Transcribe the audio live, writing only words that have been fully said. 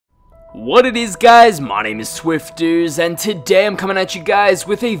What it is, guys, my name is Swifterrs, and today I'm coming at you guys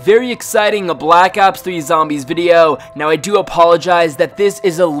with a very exciting Black Ops 3 Zombies video. Now, I do apologize that this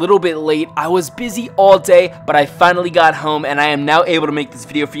is a little bit late. I was busy all day, but I finally got home, and I am now able to make this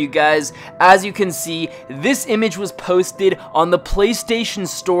video for you guys. As you can see, this image was posted on the PlayStation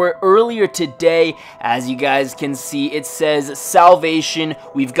Store earlier today. As you guys can see, it says Salvation.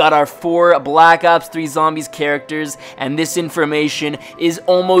 We've got our 4 Black Ops 3 Zombies characters, and this information is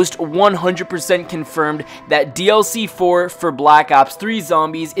almost 100% confirmed that DLC 4 for Black Ops 3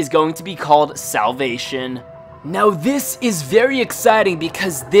 Zombies is going to be called Salvation. Now, this is very exciting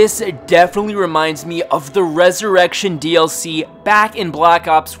because this definitely reminds me of the Resurrection DLC back in Black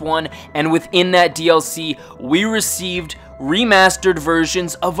Ops 1, and within that DLC, we received remastered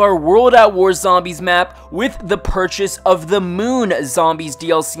versions of our World at War Zombies map with the purchase of the Moon Zombies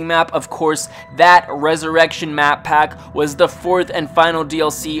DLC map. Of course, that Resurrection map pack was the 4th and final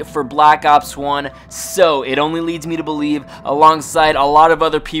DLC for Black Ops 1, so it only leads me to believe, alongside a lot of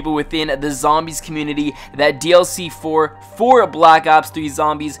other people within the Zombies community, that DLC 4 for Black Ops 3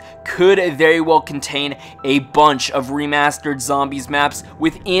 Zombies could very well contain a bunch of remastered Zombies maps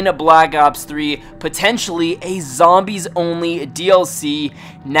within Black Ops 3, potentially a Zombies only DLC.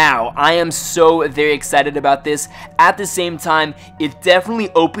 Now, I am so very excited about this. At the same time, it definitely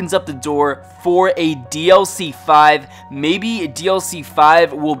opens up the door for a DLC 5. Maybe DLC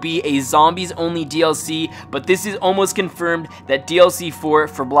 5 will be a Zombies only DLC, but this is almost confirmed that DLC 4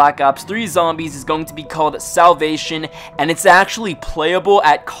 for Black Ops 3 Zombies is going to be called Salvation, and it's actually playable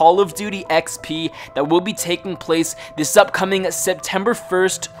at Call of Duty XP that will be taking place this upcoming September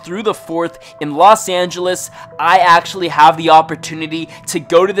 1st through the 4th in Los Angeles. I actually have the opportunity to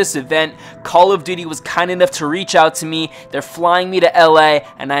go to this event. Call of Duty was kind enough to reach out to me. They're flying me to LA,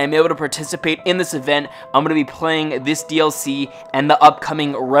 and I am able to participate in this event. I'm going to be playing this DLC and the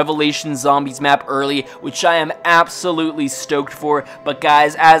upcoming Revelation Zombies map early, which I am absolutely stoked for. But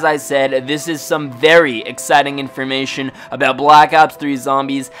guys, as I said, this is some very exciting information about Black Ops 3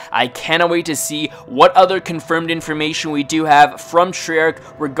 Zombies. I cannot wait to see what other confirmed information we do have from Treyarch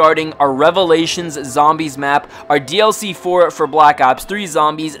regarding our Revelations Zombies map, our DLC 4 for Black Ops 3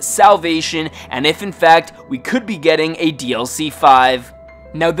 Zombies, Salvation, and if in fact we could be getting a DLC 5.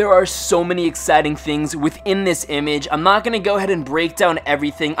 Now, there are so many exciting things within this image. I'm not going to go ahead and break down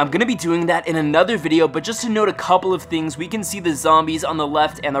everything. I'm going to be doing that in another video, but just to note a couple of things, we can see the zombies on the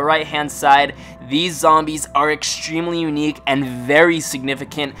left and the right hand side. These zombies are extremely unique and very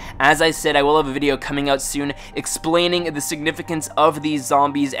significant. As I said, I will have a video coming out soon explaining the significance of these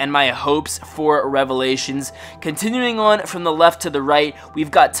zombies and my hopes for Revelations. Continuing on from the left to the right, we've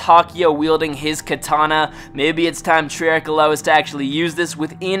got Takio wielding his katana. Maybe it's time Treyarch allow us to actually use this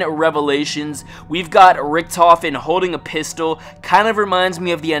within Revelations. We've got Richtofen holding a pistol, kind of reminds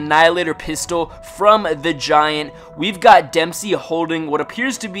me of the Annihilator pistol from The Giant. We've got Dempsey holding what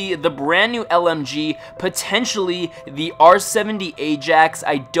appears to be the brand new LMG, potentially the R70 Ajax,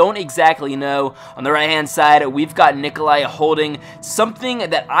 I don't exactly know. On the right hand side, we've got Nikolai holding something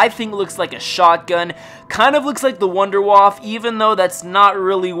that I think looks like a shotgun, kind of looks like the Wunderwaffe, even though that's not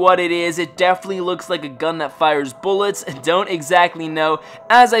really what it is. It definitely looks like a gun that fires bullets, don't exactly know.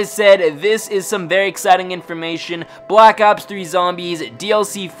 As I said, this is some very exciting information. Black Ops 3 Zombies,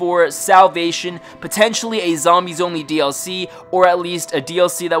 DLC 4, Salvation, potentially a Zombies only DLC, or at least a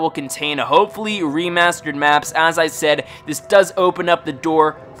DLC that will contain hopefully remastered maps. As I said, this does open up the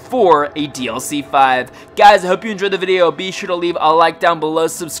door for a DLC 5. Guys, I hope you enjoyed the video. Be sure to leave a like down below,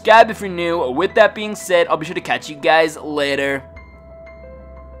 subscribe if you're new. With that being said, I'll be sure to catch you guys later.